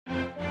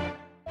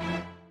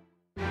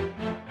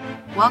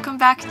Welcome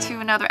back to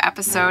another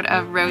episode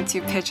of Road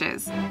to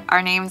Pitches.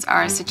 Our names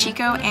are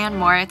Sachiko and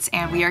Moritz,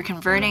 and we are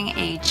converting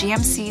a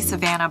GMC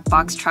Savana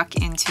box truck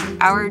into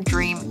our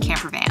dream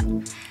camper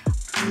van.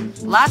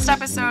 Last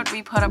episode,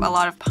 we put up a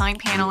lot of pine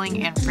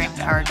paneling and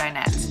framed our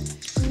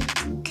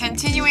dinettes.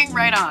 Continuing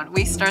right on,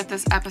 we start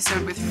this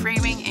episode with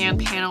framing and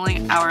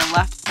paneling our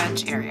left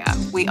bench area.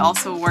 We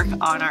also work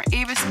on our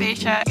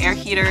Eberspacher air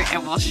heater,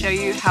 and we'll show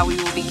you how we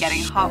will be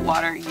getting hot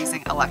water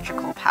using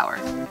electrical power.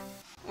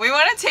 We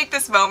want to take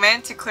this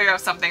moment to clear up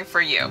something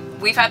for you.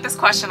 We've had this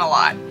question a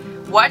lot.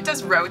 What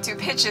does road to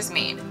pitches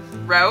mean?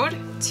 Road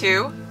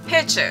to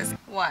pitches.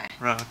 Why?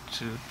 Road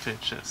to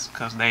pitches,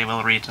 because they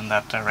will read in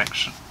that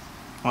direction.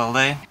 Will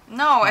they?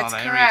 No, it's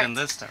they correct. Read in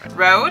this direction.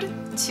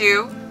 Road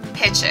to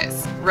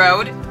pitches.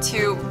 Road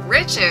to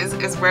riches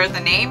is where the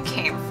name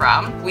came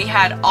from. We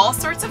had all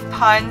sorts of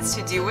puns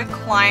to do with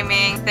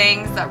climbing,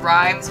 things that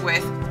rhymes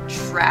with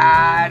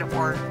trad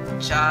or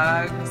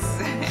jugs.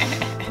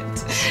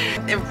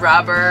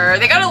 Rubber.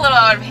 They got a little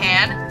out of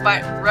hand,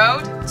 but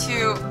road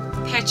to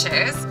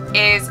pitches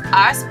is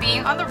us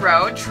being on the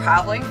road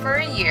traveling for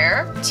a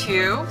year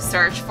to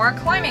search for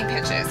climbing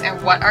pitches.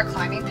 And what are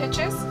climbing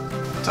pitches?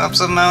 Tops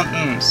of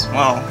mountains.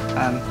 Well,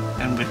 and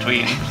in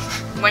between.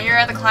 When you're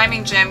at the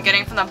climbing gym,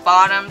 getting from the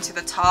bottom to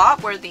the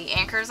top where the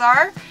anchors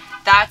are,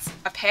 that's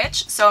a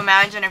pitch. So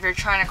imagine if you're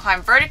trying to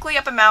climb vertically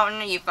up a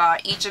mountain, you've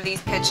got each of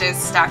these pitches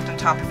stacked on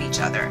top of each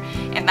other.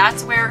 And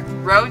that's where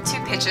road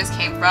to pitches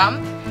came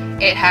from.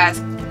 It has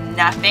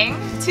nothing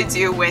to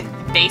do with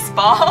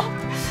baseball.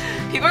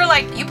 People are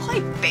like, you play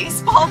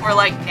baseball? We're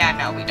like, yeah,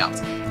 no, we don't.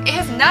 It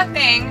has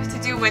nothing to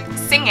do with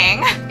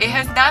singing. It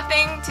has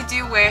nothing to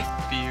do with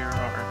beer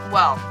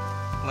or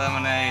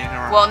lemonade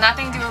or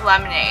nothing to do with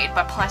lemonade,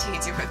 but plenty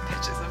to do with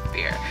pitchers of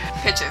beer.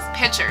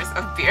 Pitchers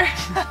of beer.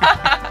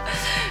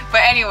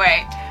 But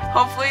anyway,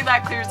 hopefully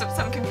that clears up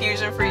some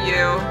confusion for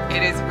you.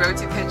 It is Road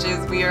to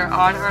Pitches. We are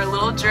on our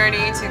little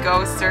journey to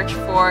go search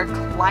for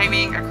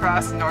climbing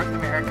across North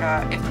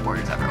America if the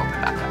borders ever open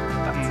back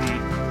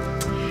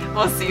up.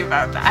 We'll see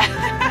about that.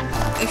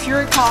 If you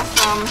recall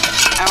from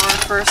our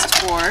first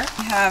tour,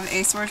 we have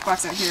a storage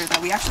box out here that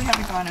we actually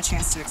haven't gotten a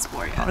chance to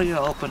explore yet. How do you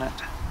open it?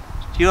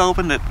 You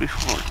opened it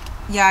before.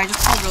 Yeah, I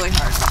just pulled really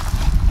hard.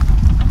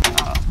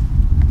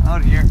 Oh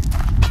dear.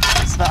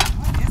 What's that?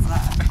 What is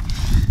that?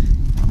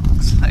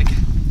 Looks like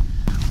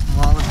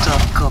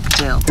Molotov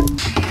cocktail.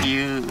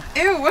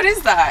 Ew, what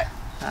is that?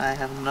 I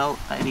have no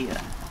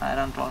idea. I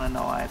don't want to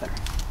know either.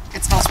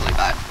 It smells really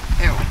bad.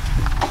 Ew.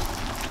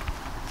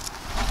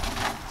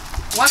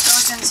 What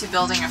goes into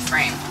building a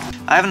frame?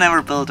 I've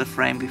never built a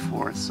frame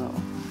before, so...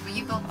 Well,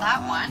 you built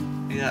that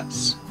one.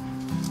 Yes.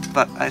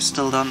 But I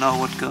still don't know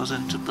what goes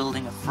into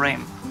building a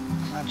frame.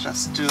 I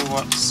just do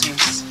what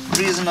seems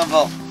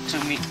reasonable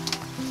to me.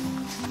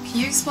 Can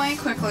you explain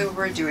quickly what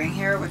we're doing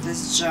here with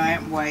this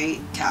giant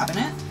white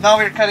cabinet? Now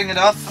we're cutting it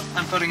off.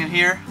 I'm putting it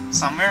here,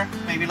 somewhere.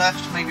 Maybe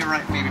left, maybe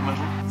right, maybe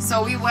middle.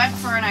 So we went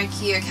for an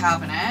IKEA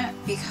cabinet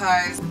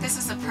because this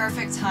is the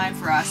perfect time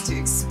for us to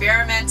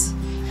experiment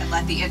and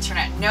let the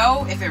internet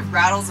know if it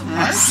rattles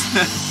apart.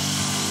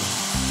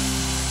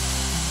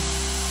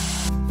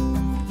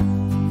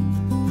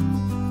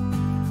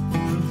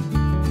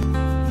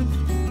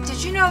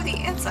 Did you know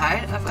the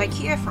inside of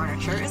IKEA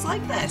furniture is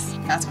like this?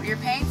 That's what you're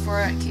paying for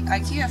at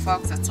IKEA,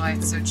 folks. That's why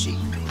it's so cheap.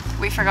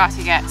 We forgot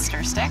to get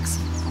stir sticks.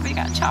 We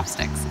got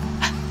chopsticks.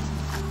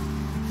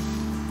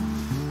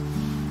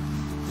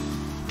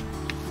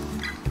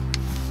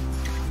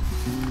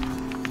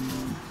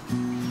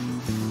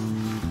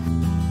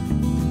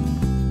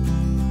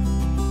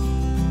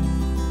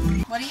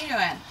 What are you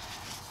doing?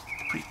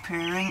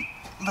 Preparing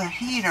the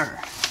heater.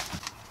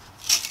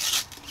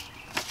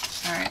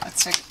 Alright,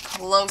 let's take a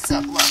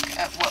close-up look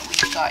at what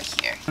we've got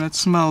here. And it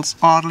smells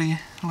oddly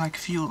like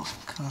fuel,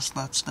 because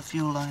that's the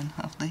fuel line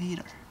of the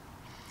heater.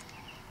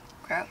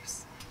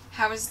 Gross.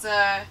 How is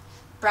the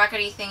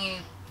brackety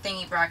thingy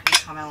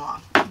brackety coming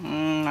along?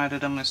 I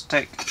did a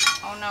mistake.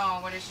 Oh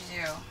no, what did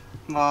you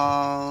do?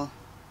 Well...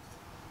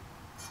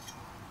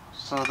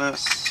 So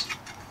this...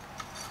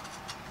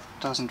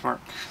 doesn't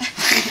work.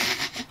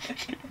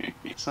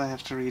 So I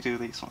have to redo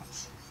these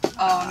ones.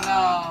 Oh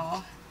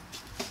no.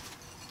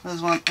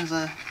 This one is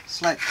a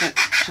slight bit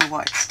too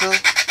wide still.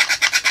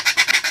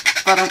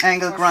 But an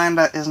angle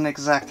grinder isn't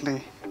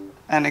exactly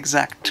an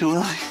exact tool.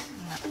 No.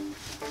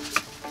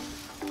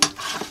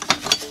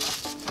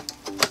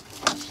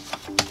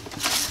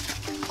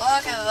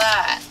 Look at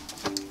that.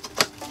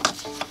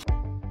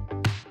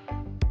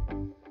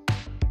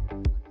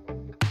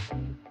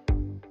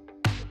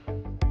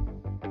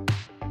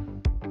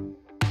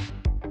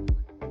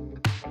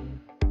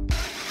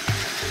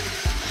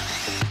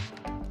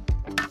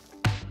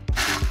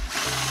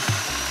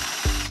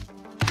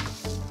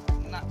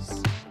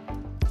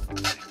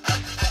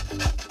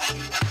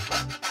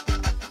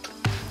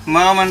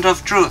 Moment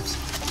of truth.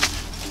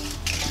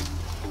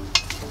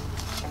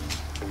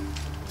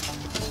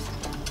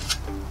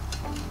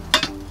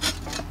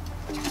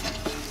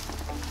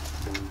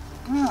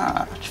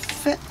 Ah, it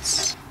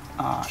fits.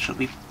 Ah, should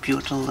we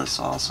butyl this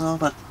also,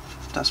 but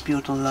Does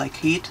butyl like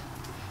heat?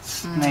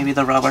 Maybe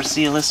the rubber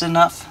seal is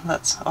enough.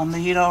 That's on the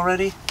heat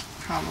already.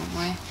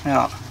 Probably.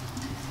 Yeah.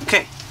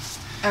 Okay.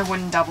 I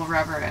wouldn't double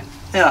rubber it.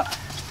 Yeah.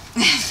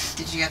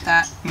 Did you get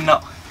that?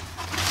 No.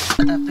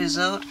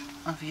 Episode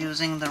of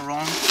using the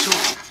wrong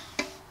tool.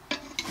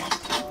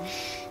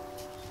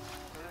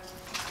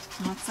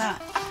 What's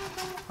that?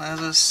 That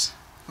is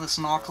the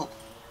snorkel.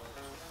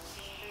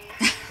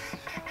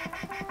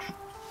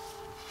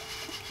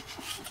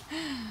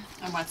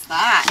 And what's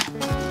that?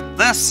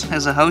 This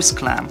is a house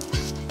clam.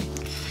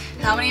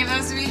 How many of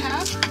those do we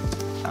have?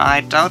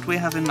 I doubt we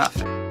have enough.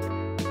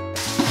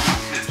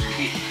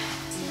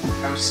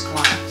 House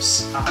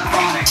clams. I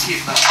want to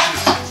keep those too.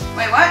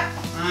 Wait, what?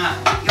 You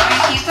want me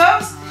to keep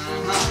those?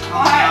 No,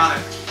 why?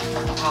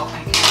 Well, I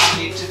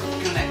need to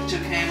connect two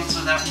cables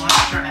without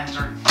moisture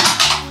entering.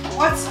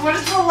 What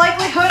is the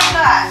likelihood of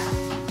that?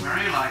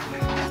 Very likely.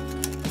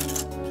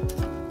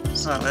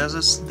 So this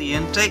is the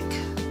intake.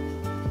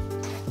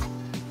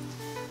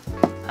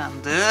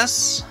 And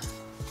this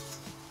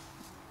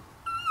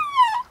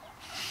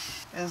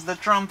is the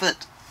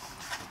trumpet.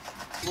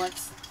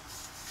 What's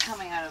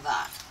coming out of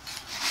that?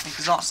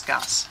 Exhaust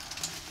gas.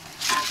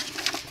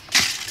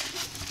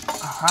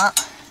 Uh-huh.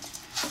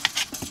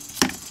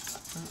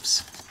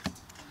 Oops.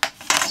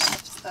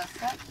 Stuff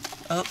it.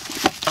 Oh,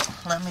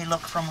 let me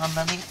look from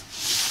underneath.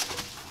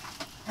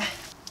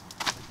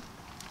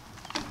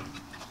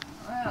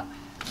 Well,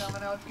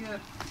 coming out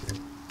good.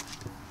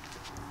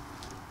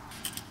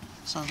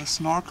 So the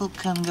snorkel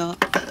can go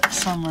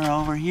somewhere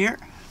over here.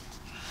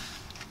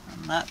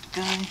 And that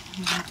guy,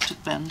 you have to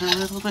bend a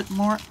little bit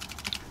more.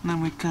 And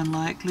then we can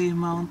likely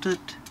mount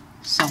it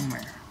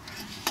somewhere.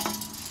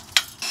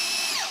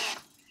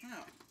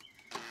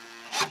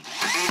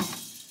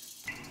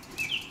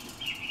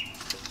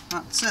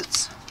 That's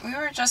it. We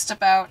were just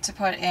about to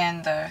put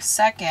in the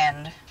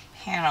second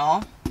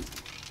panel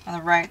on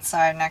the right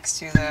side next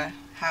to the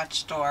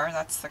hatch door.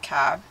 That's the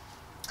cab.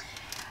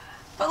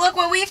 But look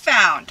what we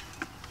found.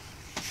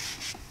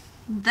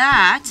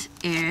 That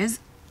is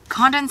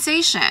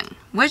condensation,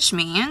 which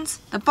means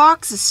the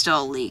box is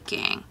still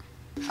leaking.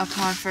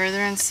 Upon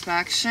further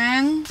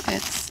inspection,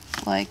 it's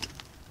like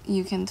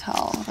you can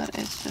tell that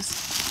it's just,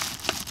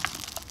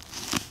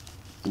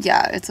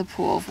 yeah, it's a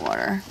pool of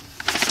water.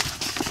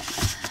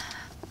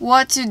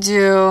 What to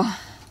do?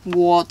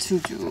 What to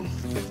do?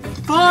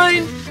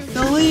 Find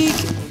the leak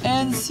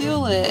and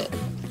seal it.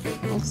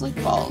 Looks like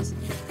balls.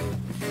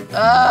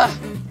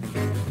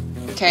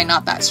 Okay,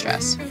 not that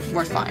stressed.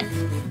 We're fine.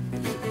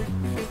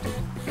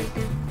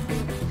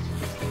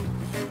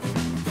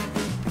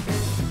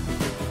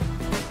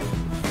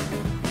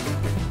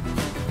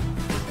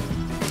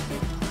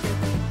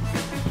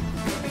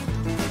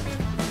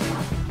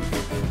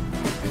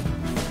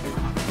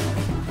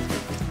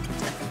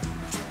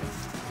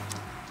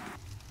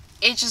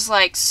 It just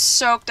like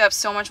soaked up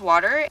so much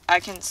water. I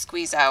can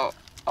squeeze out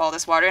all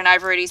this water, and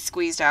I've already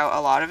squeezed out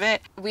a lot of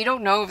it. We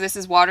don't know if this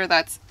is water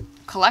that's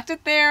collected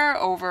there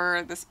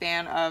over the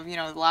span of, you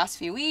know, the last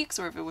few weeks,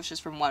 or if it was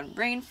just from one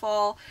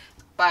rainfall.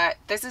 But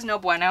this is no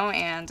bueno,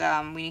 and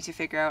we need to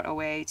figure out a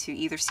way to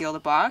either seal the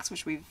box,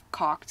 which we've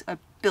caulked a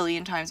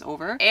billion times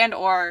over, and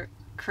or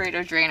create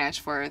a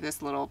drainage for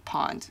this little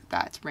pond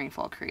that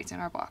rainfall creates in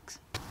our box.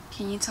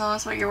 Can you tell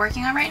us what you're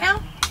working on right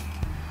now?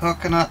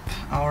 Hooking up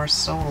our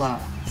solar.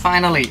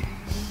 Finally!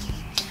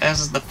 This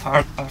is the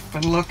part I've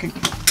been looking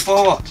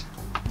forward.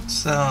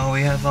 So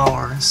we have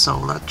our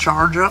solar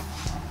charger.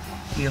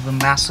 We have a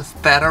massive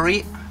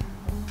battery.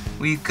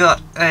 We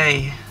got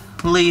a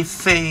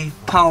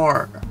Life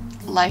power.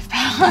 Life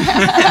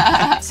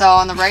power. So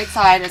on the right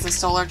side is a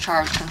solar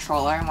charge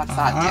controller, and what's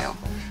that do?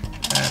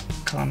 It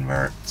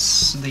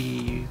converts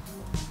the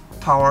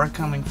power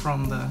coming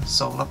from the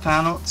solar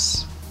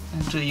panels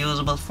into a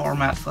usable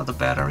format for the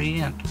battery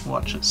and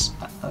watches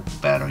that the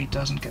battery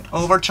doesn't get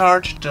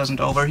overcharged, doesn't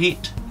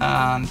overheat,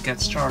 and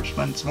gets charged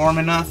when it's warm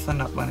enough and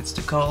not when it's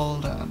too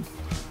cold, and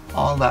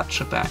all that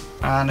shebang.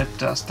 And it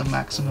does the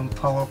maximum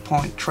power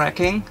point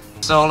tracking.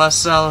 Solar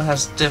cell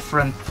has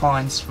different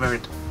points where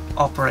it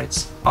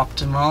operates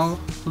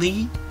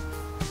optimally.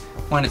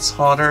 When it's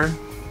hotter,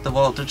 the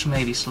voltage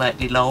may be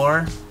slightly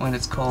lower. When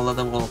it's colder,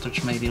 the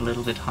voltage may be a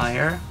little bit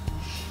higher.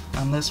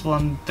 And this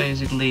one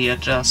basically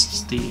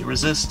adjusts the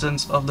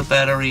resistance of the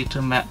battery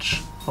to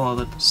match for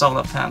the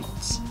solar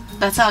panels.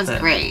 That sounds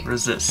great.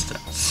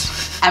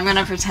 Resistance. I'm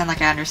gonna pretend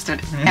like I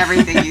understood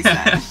everything you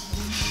said.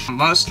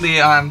 Mostly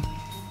I'm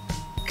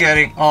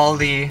getting all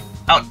the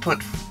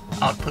output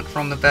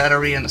from the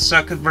battery and the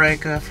circuit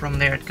breaker. From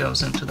there it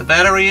goes into the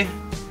battery,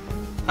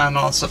 and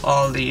also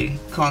all the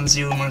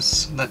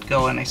consumers that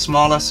go in a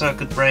smaller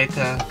circuit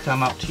breaker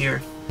come out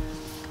here,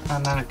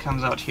 and then it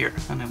comes out here.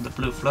 And if the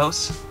blue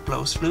fuse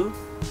blows,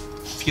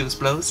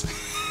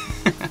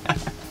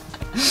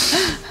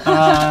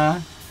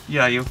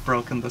 yeah, you've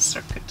broken the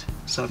circuit,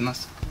 so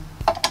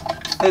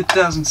it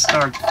doesn't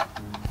start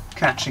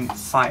catching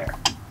fire.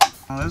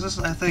 Now, this is,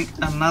 I think,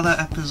 another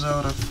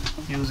episode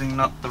of using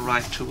not the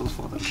right tool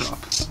for the job,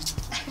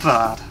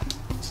 but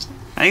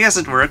I guess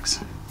it works.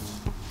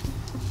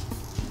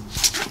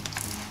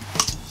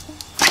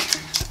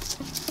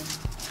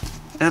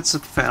 it's a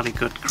fairly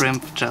good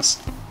crimp,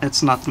 just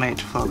it's not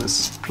made for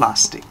this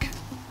plastic.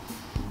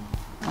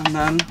 And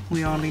then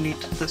we only need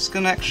this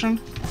connection,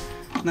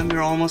 and then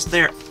we're almost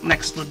there.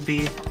 Next would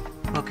be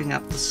hooking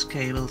up the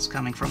cables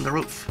coming from the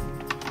roof.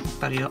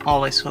 But you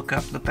always hook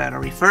up the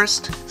battery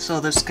first, so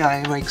this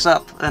guy wakes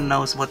up and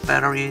knows what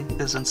battery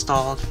is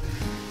installed,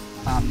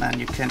 and then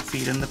you can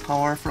feed in the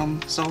power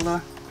from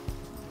solar.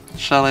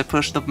 Shall I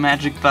push the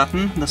magic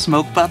button, the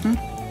smoke button?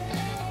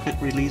 It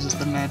releases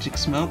the magic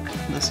smoke.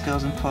 This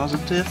goes in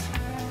positive,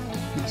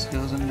 this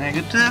goes in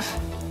negative.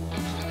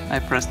 I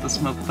press the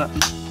smoke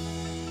button.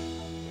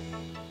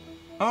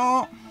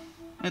 Oh,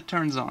 it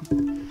turns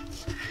on.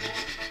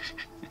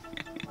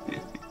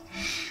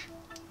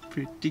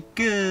 Pretty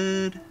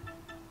good.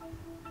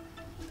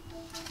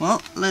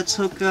 Well, let's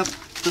hook up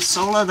the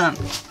solar then.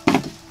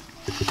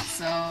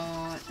 So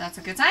that's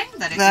a good sign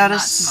that it That did not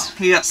is, smoke.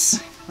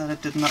 yes, that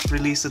it did not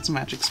release its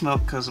magic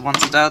smoke, because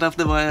once it's out of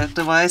the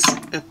device,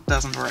 it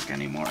doesn't work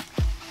anymore.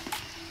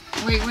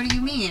 Wait, what do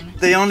you mean?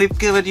 They only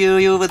give it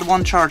you with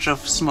one charge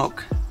of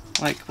smoke.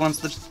 Like, once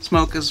the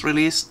smoke is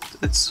released,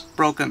 it's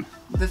broken.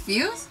 The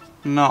fuse?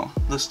 No,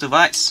 this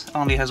device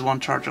only has one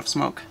charge of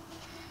smoke.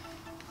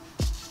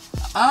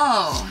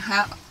 Oh,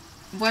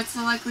 what's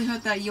the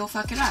likelihood that you'll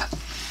fuck it up?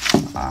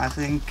 I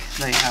think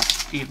they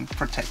have even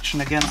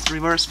protection against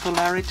reverse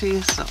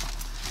polarity, so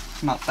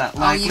not that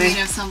likely. Oh, you mean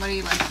if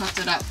somebody like hooked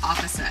it up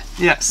opposite?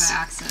 Yes. By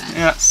accident?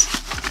 Yes.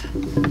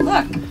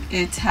 Look,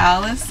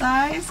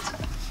 italicized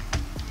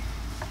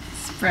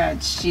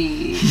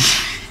spreadsheet.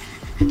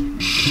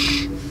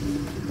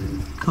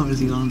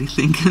 Covers you only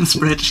think in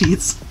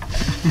spreadsheets.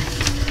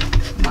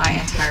 My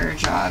entire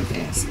job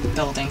is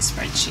building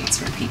spreadsheets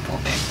for people,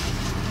 babe.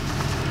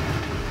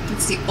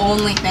 It's the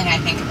only thing I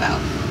think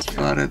about.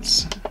 But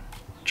it's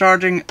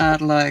charging at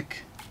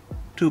like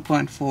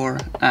 2.4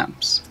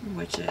 amps.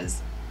 Which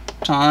is?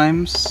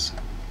 Times,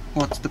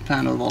 what's the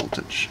panel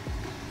voltage?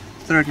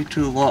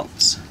 32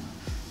 volts.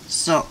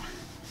 So,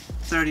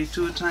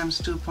 32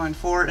 times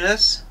 2.4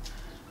 is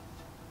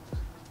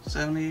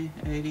 70,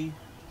 80,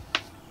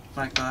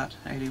 like that,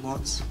 80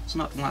 watts. It's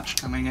not much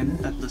coming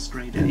in at this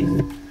grey day.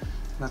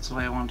 That's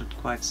why I wanted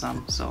quite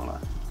some solar.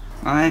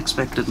 I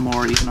expected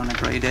more even on a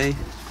grey day.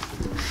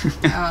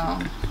 Oh.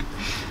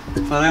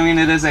 But I mean,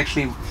 it is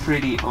actually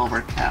pretty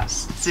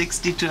overcast.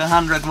 60 to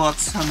 100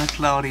 watts on a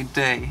cloudy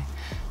day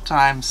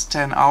times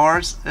 10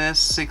 hours is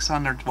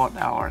 600 watt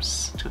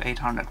hours to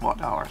 800 watt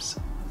hours.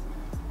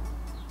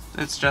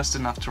 It's just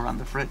enough to run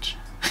the fridge.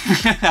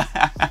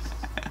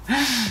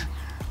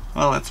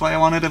 Well, that's why I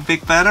wanted a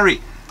big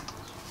battery,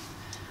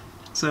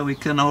 so we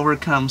can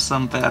overcome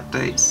some bad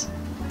days.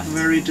 I'm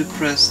very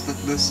depressed that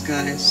this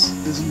guy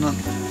is not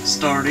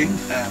starting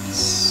and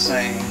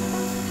saying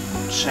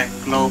check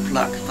glow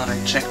plug, but I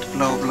checked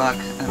glow plug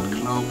and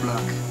glow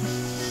plug.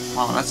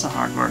 Oh, that's a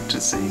hard word to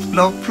say.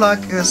 Glow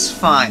plug is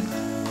fine.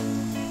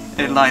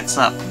 It lights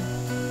up,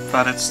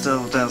 but it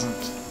still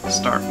doesn't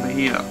start the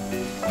heater.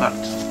 But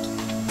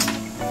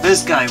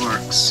this guy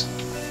works.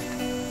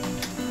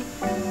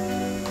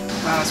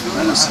 Wow, it's really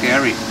That is hot.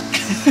 scary.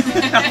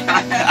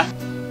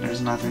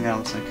 There's nothing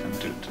else I can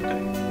do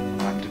today.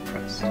 I'm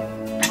depressed.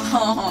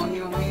 Oh,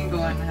 you want me to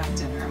go out and have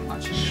dinner and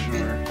watch a movie?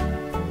 Sure.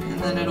 And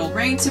then it'll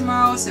rain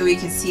tomorrow so we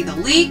can see the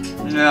leak.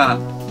 Yeah,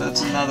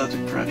 that's another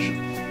depression.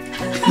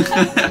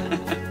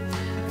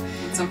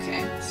 It's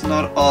okay. It's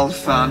not all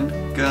fun,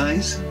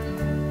 guys.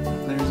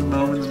 There's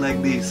moments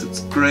like these. It's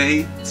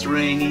grey, it's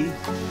rainy,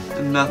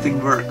 and nothing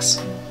works.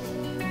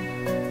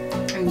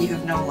 And you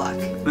have no luck.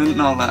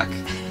 No luck.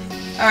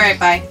 Alright,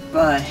 bye.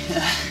 Bye.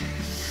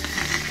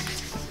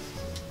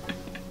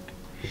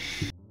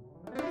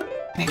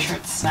 Make sure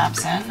it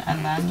snaps in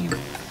and then you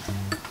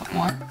put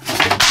more.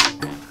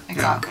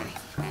 Exactly.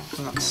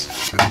 That's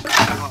start at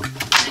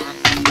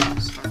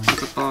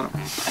the bottom.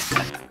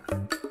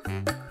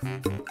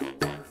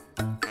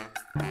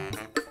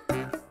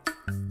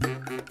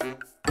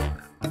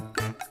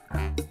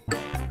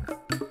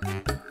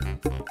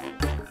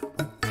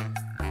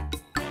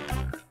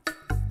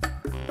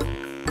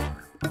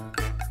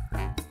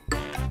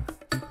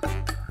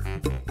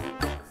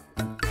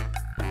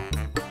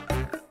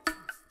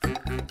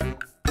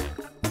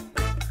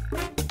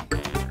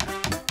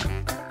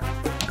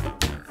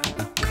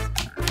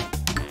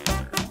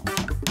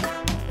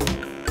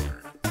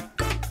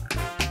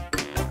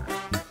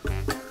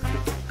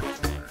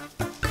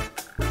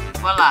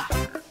 Voila.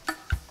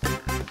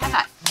 Have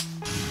that.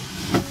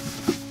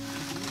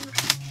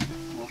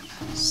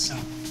 So,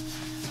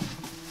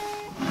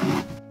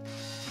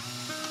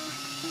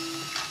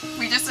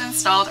 We just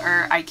installed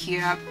our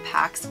IKEA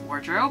Pax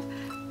wardrobe.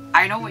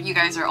 I know what you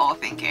guys are all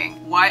thinking.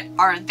 What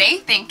are they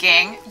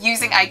thinking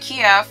using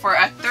IKEA for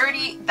a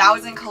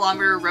 30,000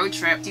 kilometer road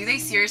trip? Do they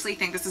seriously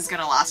think this is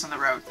gonna last on the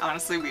road?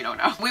 Honestly, we don't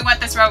know. We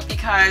went this route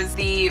because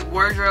the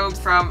wardrobes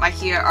from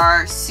IKEA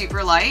are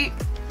super light,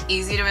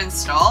 easy to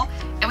install,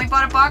 and we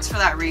bought a box for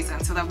that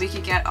reason, so that we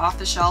could get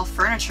off-the-shelf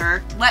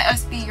furniture. Let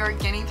us be your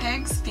guinea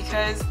pigs,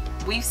 because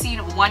We've seen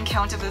one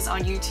count of this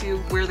on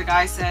YouTube where the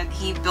guy said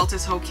he built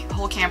his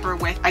whole camper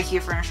with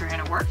IKEA furniture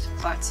and it worked,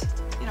 but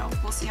you know,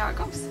 we'll see how it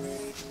goes.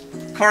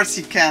 Of course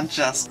you can't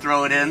just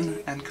throw it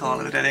in and call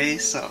it a day,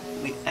 so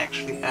we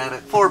actually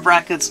added 4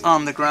 brackets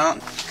on the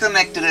ground,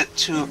 connected it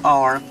to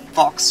our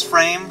box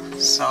frame,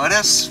 so it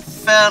is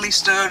fairly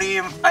sturdy.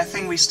 I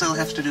think we still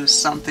have to do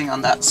something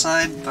on that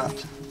side,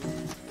 but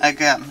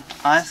again,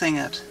 I think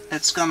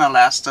it's gonna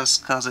last us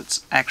because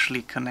it's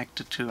actually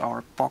connected to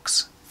our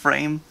box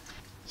frame.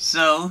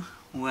 So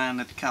when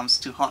it comes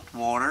to hot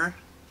water,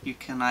 you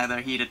can either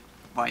heat it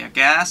via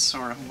gas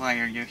or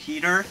via your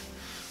heater,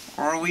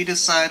 or we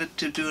decided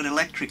to do it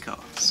electrical.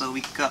 So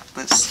we got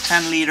this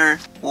 10-liter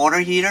water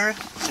heater.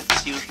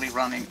 It's usually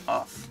running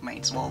off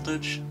mains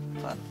voltage,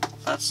 but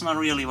that's not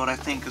really what I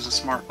think is a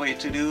smart way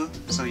to do.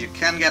 So you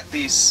can get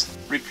these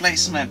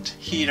replacement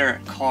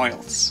heater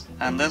coils,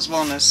 and this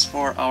one is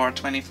for our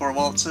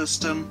 24-volt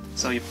system.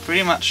 So you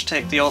pretty much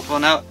take the old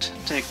one out,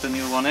 take the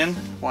new one in,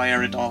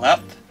 wire it all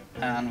up,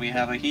 and we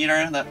have a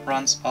heater that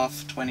runs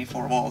off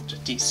 24-volt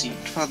DC.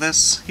 For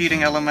this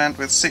heating element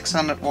with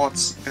 600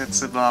 watts,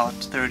 it's about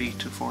 30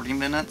 to 40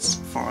 minutes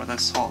for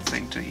this whole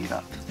thing to heat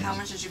up. How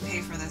much did you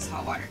pay for this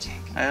hot water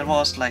tank? It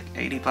was like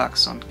 80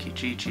 bucks on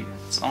Kijiji.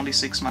 It's only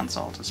 6 months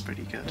old, it's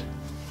pretty good.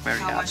 Very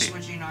happy. How much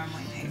would you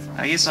normally pay for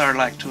it? These are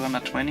like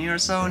 220 or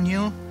so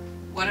new.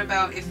 What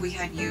about if we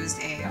had used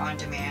a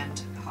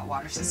on-demand hot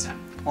water system?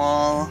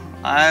 Well,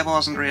 I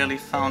wasn't really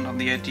fond of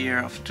the idea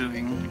of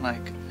doing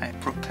like a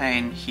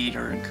propane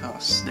heater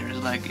because there's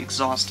like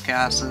exhaust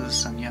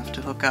gases and you have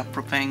to hook up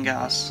propane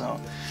gas, so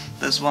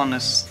this one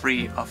is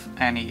free of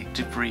any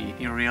debris.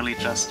 You really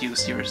just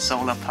use your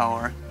solar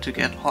power to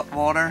get hot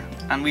water,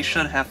 and we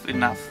should have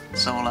enough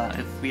solar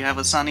if we have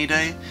a sunny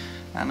day,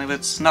 and if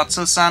it's not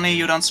so sunny,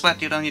 you don't sweat,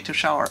 you don't need to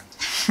shower.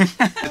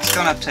 It's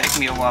gonna take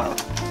me a while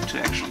to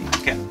actually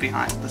get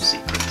behind the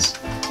secrets.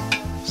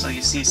 So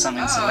you see some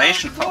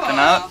insulation poking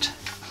out.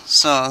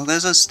 So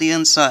this is the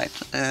inside.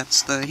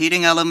 It's the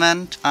heating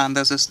element, and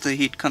this is the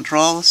heat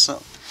control.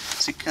 So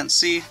as you can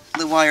see,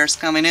 the wires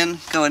coming in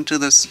go into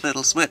this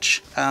little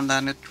switch, and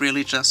then it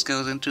really just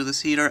goes into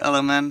this heater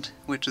element,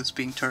 which is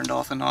being turned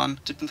off and on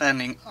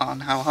depending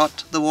on how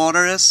hot the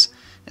water is.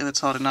 If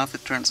it's hot enough,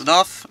 it turns it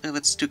off. If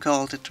it's too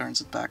cold, it turns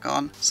it back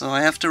on. So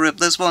I have to rip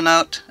this one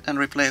out and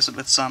replace it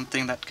with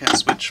something that can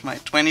switch my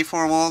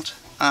 24-volt.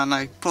 And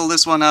I pull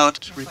this one out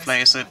to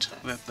replace it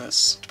with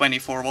this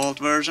 24-volt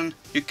version.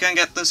 You can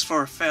get this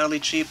for fairly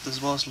cheap.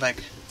 This was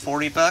like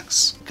 40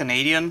 bucks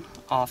Canadian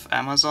off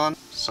Amazon.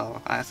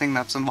 So I think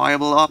that's a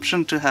viable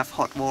option to have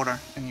hot water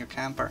in your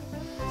camper.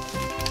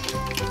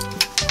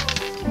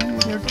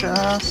 You're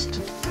just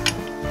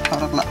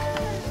out of luck.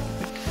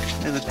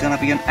 Is it gonna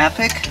be an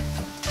epic?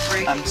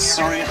 I'm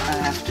sorry, I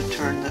have to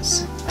turn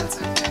this.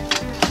 That's okay.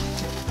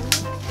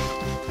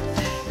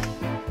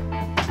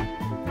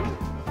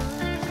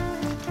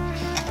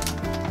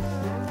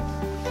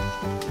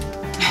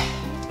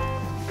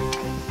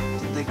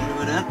 They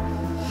glue it in.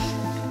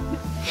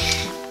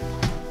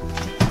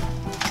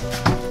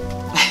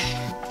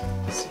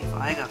 Let's see if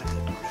I got a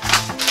good grip.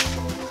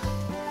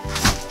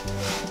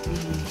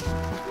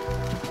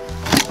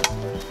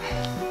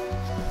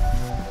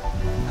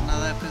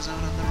 Another episode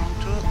of the wrong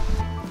tool.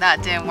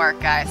 That didn't work,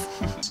 guys.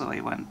 So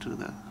I went to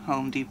the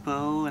Home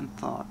Depot and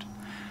thought,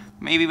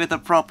 maybe with a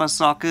proper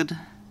socket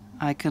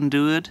I can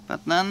do it.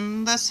 But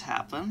then this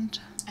happened.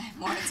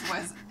 Moritz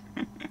was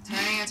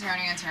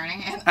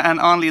turning. And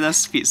only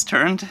this piece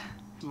turned.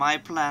 My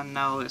plan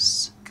now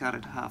is cut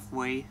it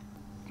halfway.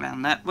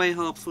 And that way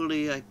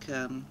hopefully I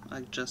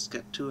just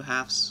get 2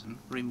 halves and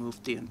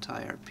remove the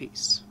entire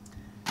piece.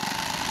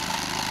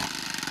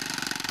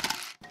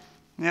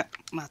 Yep,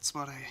 that's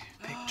what I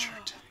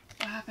pictured.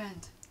 What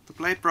happened? The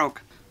blade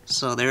broke.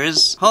 So there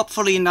is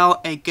hopefully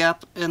now a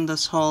gap in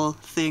this whole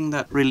thing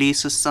that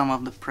releases some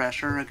of the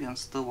pressure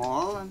against the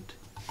wall, and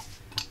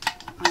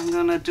I'm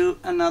gonna do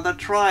another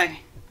try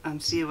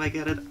and see if I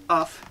get it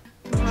off.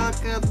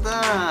 Look at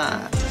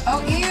that!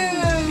 Oh, ew!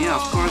 Yeah,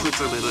 of course it's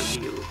a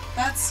little ew.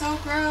 That's so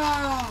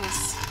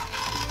gross!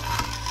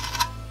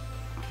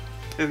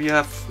 If you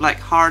have like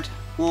hard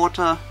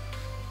water,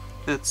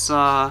 it's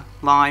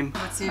lime.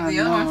 Let's see if the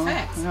other one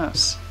fits.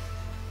 Yes.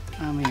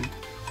 I mean,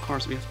 of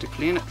course we have to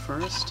clean it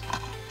first.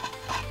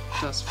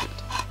 It does fit.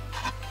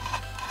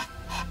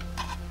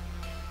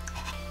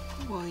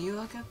 Will you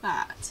look at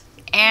that?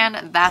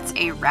 And that's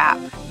a wrap.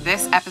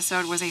 This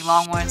episode was a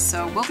long one,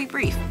 so we'll be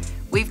brief.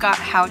 We've got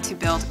how to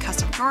build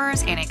custom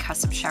drawers and a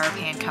custom shower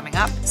pan coming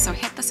up, so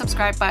hit the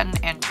subscribe button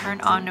and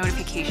turn on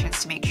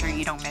notifications to make sure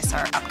you don't miss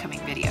our upcoming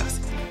videos.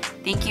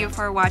 Thank you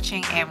for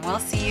watching, and we'll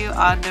see you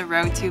on the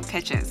road to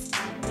pitches.